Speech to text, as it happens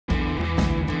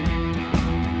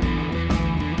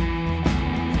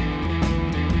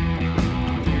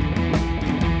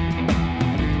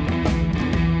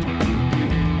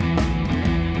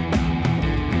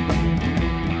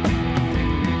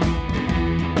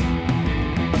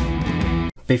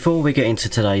Before we get into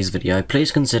today's video,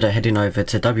 please consider heading over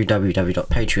to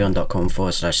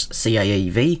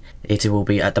www.patreon.com/CAEV. It will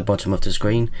be at the bottom of the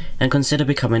screen, and consider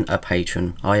becoming a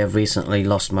patron. I have recently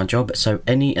lost my job, so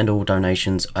any and all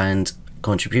donations and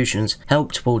contributions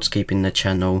help towards keeping the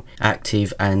channel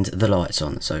active and the lights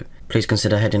on. So please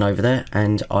consider heading over there,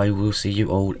 and I will see you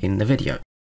all in the video.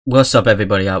 What's up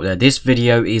everybody out there? This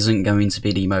video isn't going to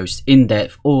be the most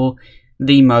in-depth or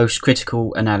the most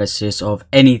critical analysis of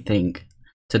anything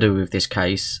to do with this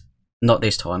case. Not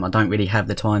this time. I don't really have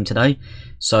the time today,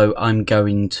 so I'm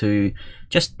going to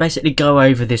just basically go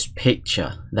over this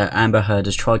picture that Amber Heard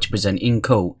has tried to present in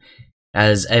court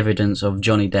as evidence of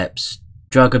Johnny Depp's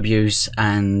drug abuse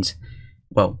and,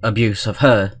 well, abuse of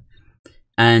her.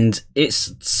 And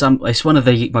it's one of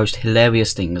the most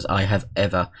hilarious things I have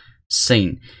ever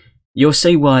seen. You'll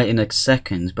see why in a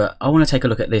second, but I want to take a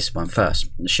look at this one first.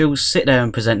 She'll sit there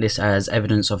and present this as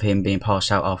evidence of him being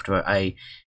passed out after a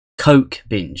coke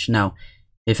binge. Now,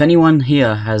 if anyone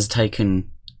here has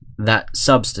taken that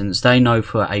substance, they know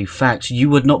for a fact you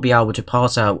would not be able to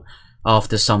pass out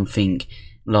after something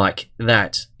like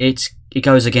that. It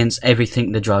goes against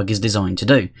everything the drug is designed to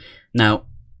do. Now,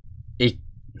 it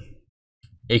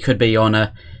could be on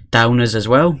a downers as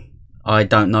well. I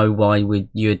don't know why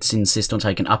you'd insist on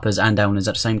taking uppers and downers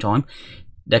at the same time.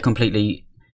 They're completely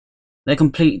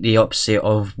opposite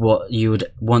of what you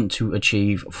would want to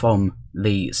achieve from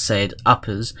the said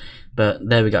uppers, but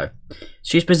there we go.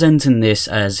 She's presenting this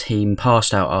as him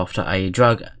passed out after a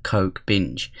drug coke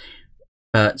binge,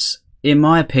 but in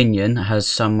my opinion, as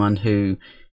someone who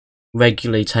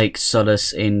regularly takes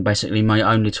solace in basically my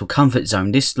own little comfort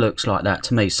zone, this looks like that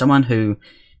to me. Someone who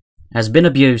has been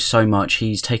abused so much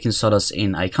he's taken solace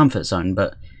in a comfort zone.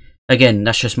 But again,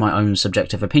 that's just my own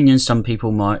subjective opinion. Some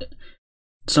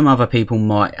other people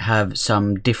might have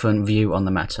some different view on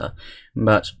the matter,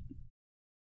 but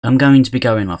I'm going to be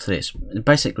going after this.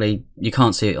 Basically, you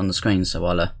can't see it on the screen, so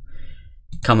I'll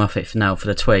come off it for now for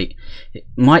the tweet.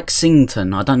 Mike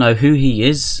Singleton, I don't know who he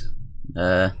is.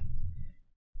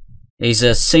 He's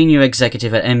a senior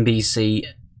executive at NBC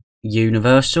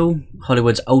Universal,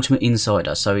 Hollywood's ultimate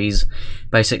insider, so he's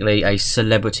basically a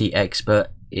celebrity expert,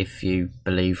 if you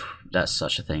believe that's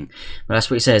such a thing. But that's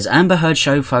what he says. Amber Heard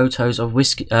showed photos of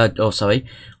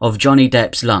of Johnny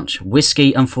Depp's lunch,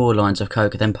 whiskey and 4 lines of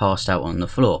coke, then passed out on the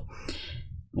floor.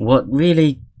 What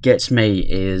really gets me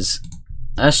is,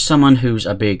 as someone who's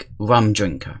a big rum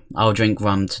drinker, I'll drink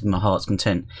rum to my heart's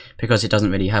content because it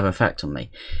doesn't really have an effect on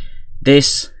me.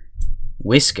 This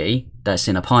whiskey that's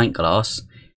in a pint glass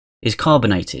is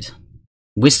carbonated.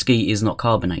 Whiskey is not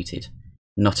carbonated.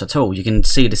 Not at all. You can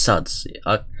see the suds.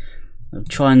 I'll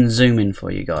try and zoom in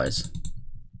for you guys.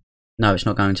 No, it's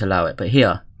not going to allow it. But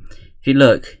here, if you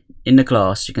look in the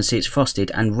glass, you can see it's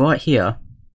frosted. And right here,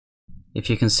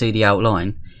 if you can see the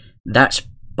outline, that's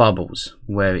bubbles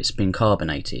where it's been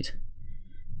carbonated.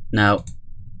 Now,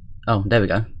 oh, there we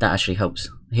go. That actually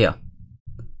helps. Here,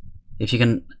 if you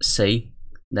can see,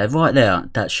 they're right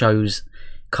there. That shows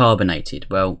carbonated.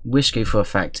 Well, whiskey for a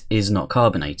fact is not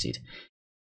carbonated.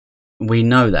 We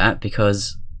know that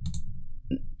because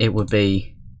it would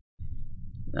be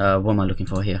what am I looking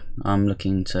for here? I'm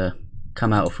looking to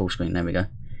come out of full screen. There we go,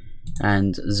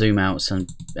 and zoom out so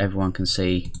everyone can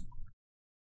see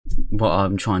what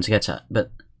I'm trying to get at.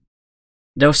 But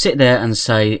they'll sit there and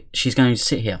say she's going to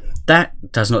sit here.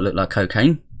 That does not look like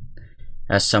cocaine.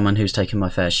 As someone who's taken my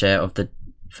fair share of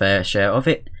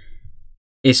it,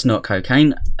 it's not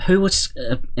cocaine. Who was,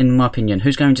 in my opinion,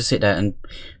 who's going to sit there and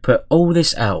put all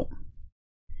this out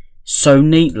so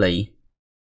neatly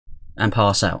and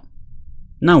pass out?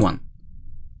 No one.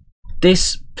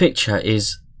 This picture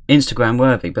is Instagram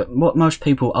worthy, but what most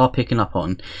people are picking up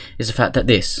on is the fact that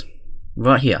this,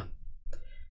 right here,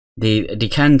 the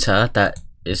decanter that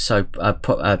is so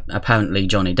apparently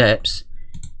Johnny Depp's,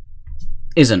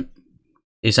 isn't.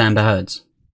 It's Amber Heard's.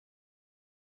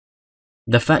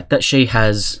 The fact that she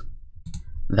has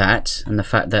that, and the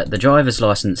fact that the driver's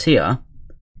license here,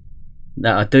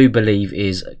 that I do believe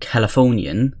is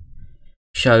Californian,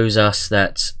 shows us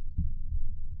that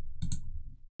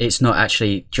it's not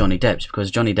actually Johnny Depp's, because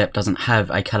Johnny Depp doesn't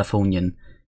have a Californian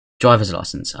driver's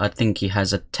license. I think he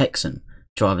has a Texan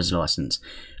driver's license.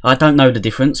 I don't know the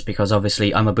difference because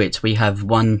obviously I'm a Brit. We have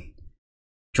one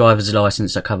driver's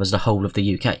license that covers the whole of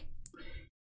the UK.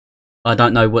 I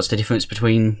don't know what's the difference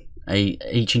between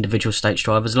each individual state's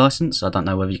driver's license. I don't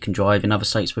know whether you can drive in other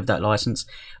states with that license.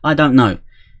 I don't know.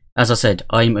 As I said,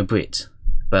 I'm a Brit,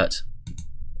 but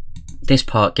this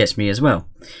part gets me as well.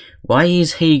 Why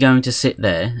is he going to sit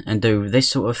there and do this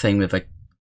sort of thing with a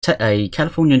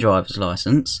California driver's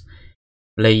license,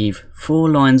 leave 4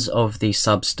 lines of the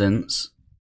substance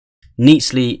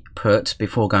neatly put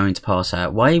before going to pass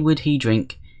out. Why would he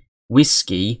drink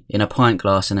whiskey in a pint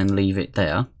glass and then leave it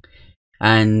there?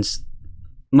 And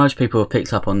most people have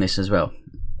picked up on this as well.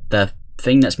 The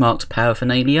thing that's marked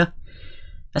paraphernalia,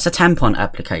 that's a tampon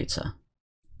applicator,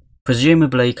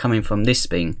 presumably coming from this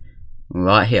thing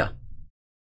right here,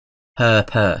 her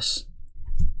purse.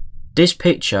 This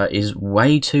picture is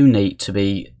way too neat to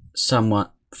be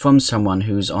from someone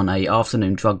who's on a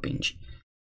afternoon drug binge.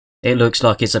 It looks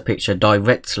like it's a picture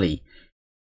directly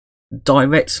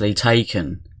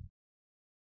taken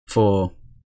for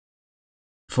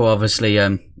obviously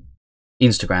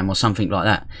Instagram or something like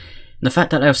that. And the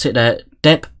fact that they'll sit there,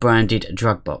 Depp branded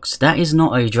drug box. That is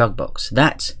not a drug box.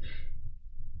 That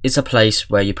is a place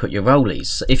where you put your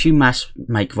rollies. If you mass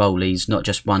make rollies, not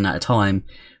just one at a time,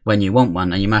 when you want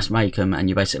one, and you mass make them and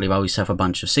you basically roll yourself a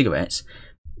bunch of cigarettes,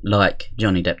 like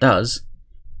Johnny Depp does,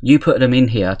 you put them in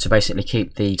here to basically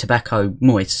keep the tobacco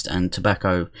moist and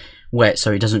tobacco wet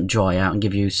so it doesn't dry out and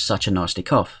give you such a nasty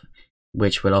cough,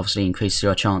 which will obviously increase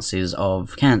your chances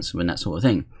of cancer and that sort of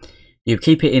thing. You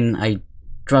keep it in a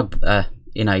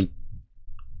in a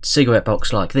cigarette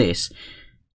box like this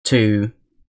to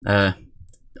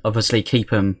obviously keep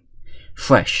them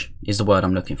fresh, is the word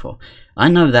I'm looking for. I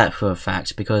know that for a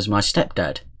fact because my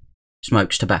stepdad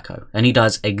smokes tobacco and he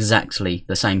does exactly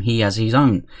the same. He has his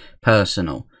own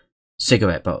personal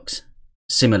cigarette box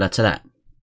similar to that.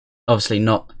 Obviously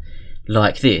not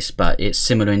like this, but it's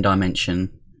similar in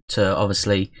dimension to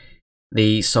obviously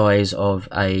the size of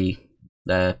a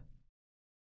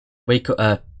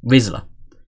Rizzler.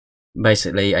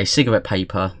 Basically a cigarette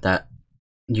paper that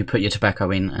you put your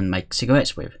tobacco in and make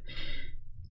cigarettes with.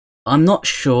 I'm not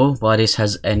sure why this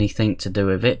has anything to do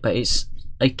with it, but it's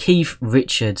a Keith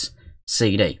Richards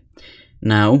CD.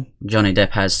 Now, Johnny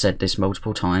Depp has said this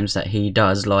multiple times that he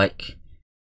does like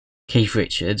Keith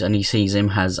Richards and he sees him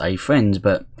as a friend,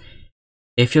 but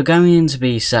if you're going to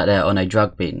be sat there on a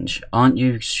drug binge, aren't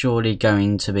you surely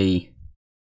going to be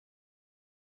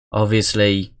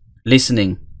obviously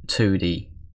listening to the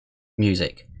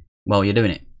music while you're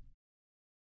doing it?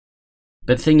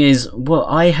 But the thing is, what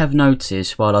I have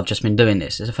noticed while I've just been doing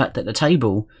this is the fact that the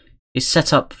table is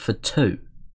set up for 2.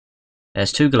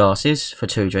 There's 2 glasses for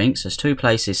 2 drinks, there's 2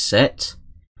 places set,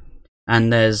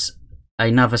 and there's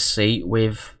another seat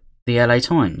with the LA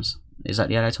Times. Is that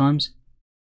the LA Times?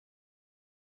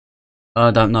 I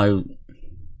don't know,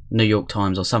 New York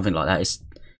Times or something like that.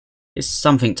 It's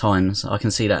something Times, I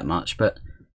can see that much, but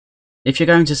if you're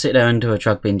going to sit there and do a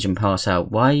drug binge and pass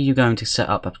out, why are you going to set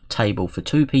up a table for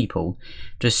 2 people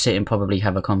to sit and probably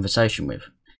have a conversation with?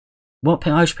 What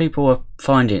most people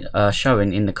are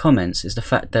showing in the comments is the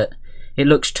fact that it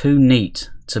looks too neat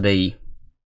to be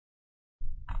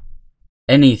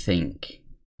anything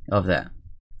of that.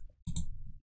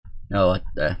 Oh,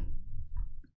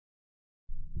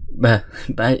 but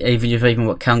even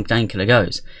what Count Dankula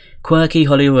goes. Quirky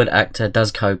Hollywood actor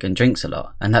does coke and drinks a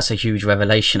lot, and that's a huge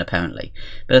revelation apparently.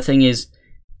 But the thing is,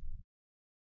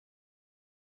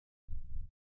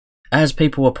 as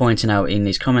people were pointing out in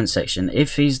this comment section,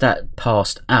 if he's that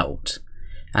passed out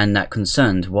and that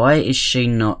concerned, why is she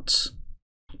not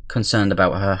concerned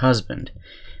about her husband?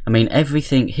 I mean,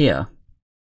 everything here.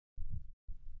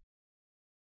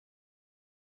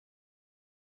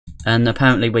 And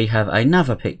apparently we have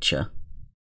another picture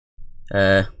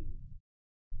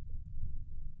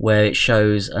where it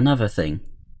shows another thing.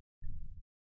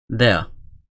 There.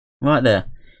 Right there.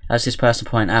 As this person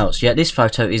pointed out. Yet this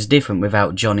photo is different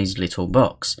without Johnny's little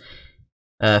box.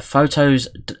 Photos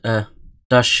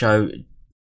does show...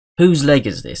 Whose leg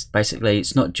is this? Basically,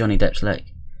 it's not Johnny Depp's leg.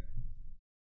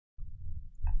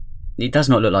 It does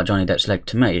not look like Johnny Depp's leg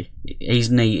to me.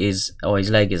 His knee is... or his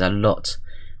leg is a lot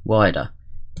wider.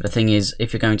 The thing is,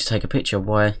 if you're going to take a picture,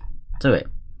 why do it?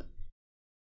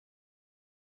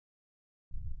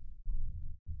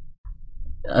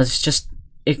 It's just...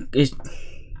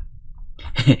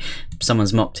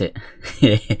 Someone's mocked it.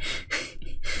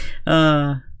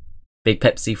 Big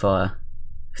Pepsi fire.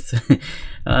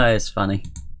 It's funny.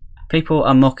 People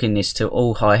are mocking this to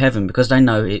all high heaven because they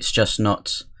know it's just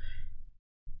not...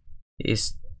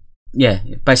 It's... Yeah,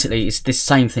 basically it's the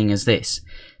same thing as this.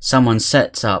 Someone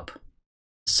sets up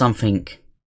something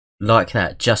like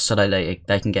that just so they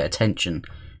can get attention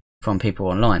from people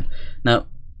online. Now,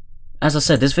 as I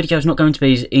said, this video is not going to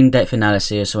be in-depth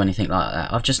analysis or anything like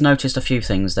that. I've just noticed a few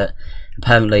things that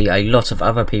apparently a lot of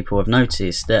other people have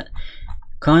noticed that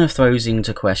kind of throws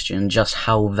into question just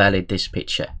how valid this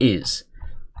picture is.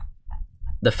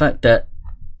 The fact that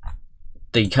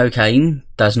the cocaine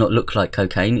does not look like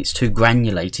cocaine, it's too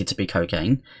granulated to be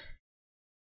cocaine.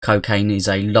 cocaine is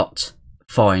a lot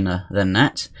finer than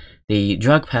that. The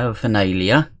drug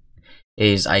paraphernalia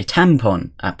is a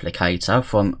tampon applicator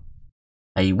from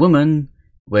a woman,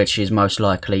 which is most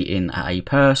likely in a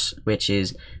purse, which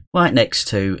is right next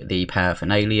to the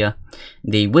paraphernalia.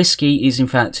 The whiskey is in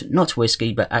fact not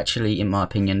whiskey, but actually, in my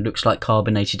opinion, looks like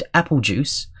carbonated apple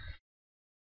juice.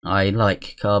 I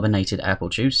like carbonated apple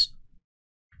juice,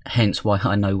 hence why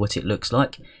I know what it looks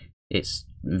like. It's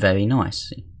very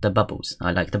nice. The bubbles,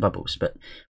 I like the bubbles, but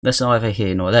that's neither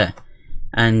here nor there.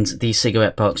 And the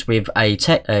cigarette box with a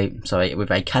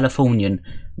Californian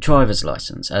driver's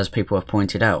license, as people have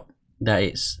pointed out,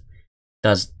 that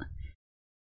does.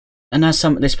 And as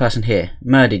this person here,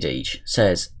 Murdy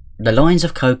says, the lines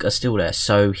of coke are still there,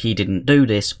 so he didn't do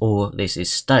this, or this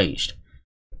is staged.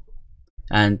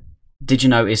 And did you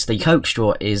notice the coke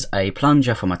straw is a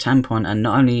plunger from a tampon, and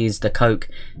not only is the coke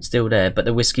still there, but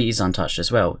the whiskey is untouched as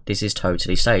well. This is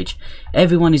totally staged.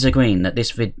 Everyone is agreeing that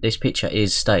this picture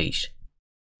is staged.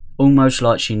 Almost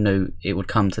like she knew it would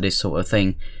come to this sort of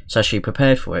thing, so she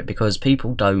prepared for it, because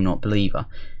people do not believe her.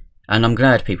 And I'm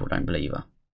glad people don't believe her.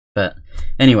 But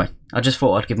anyway, I just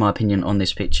thought I'd give my opinion on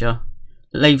this picture.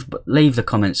 Leave the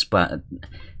comments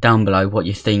down below what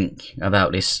you think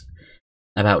about this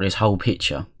whole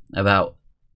picture, about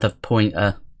the point,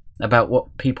 about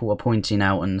what people are pointing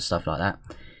out and stuff like that.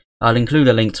 I'll include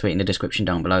a link to it in the description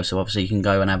down below, so obviously you can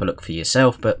go and have a look for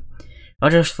yourself. But I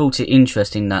just thought it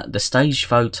interesting that the staged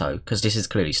photo, because this is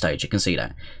clearly staged, you can see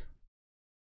that,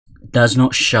 does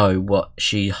not show what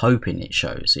she's hoping it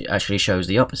shows. It actually shows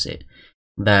the opposite.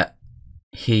 That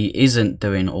he isn't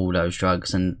doing all those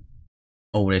drugs and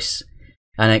all this,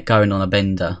 and it going on a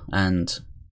bender and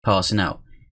passing out.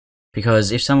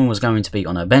 Because if someone was going to be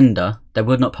on a bender, they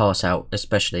would not pass out,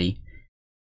 especially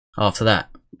after that.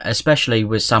 Especially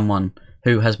with someone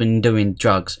who has been doing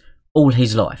drugs all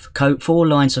his life. 4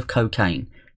 lines of cocaine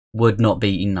would not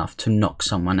be enough to knock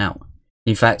someone out.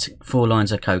 In fact, 4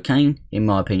 lines of cocaine, in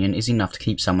my opinion, is enough to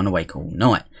keep someone awake all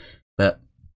night. But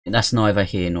that's neither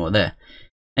here nor there.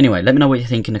 Anyway, let me know what you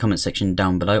think in the comment section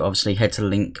down below. Obviously, head to the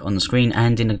link on the screen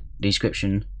and in the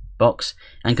description box,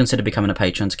 and consider becoming a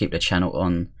patron to keep the channel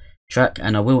on track.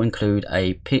 And I will include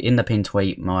in the pinned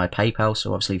tweet my PayPal,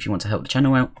 so obviously if you want to help the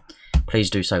channel out, please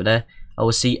do so there. I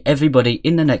will see everybody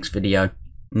in the next video.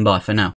 Bye for now.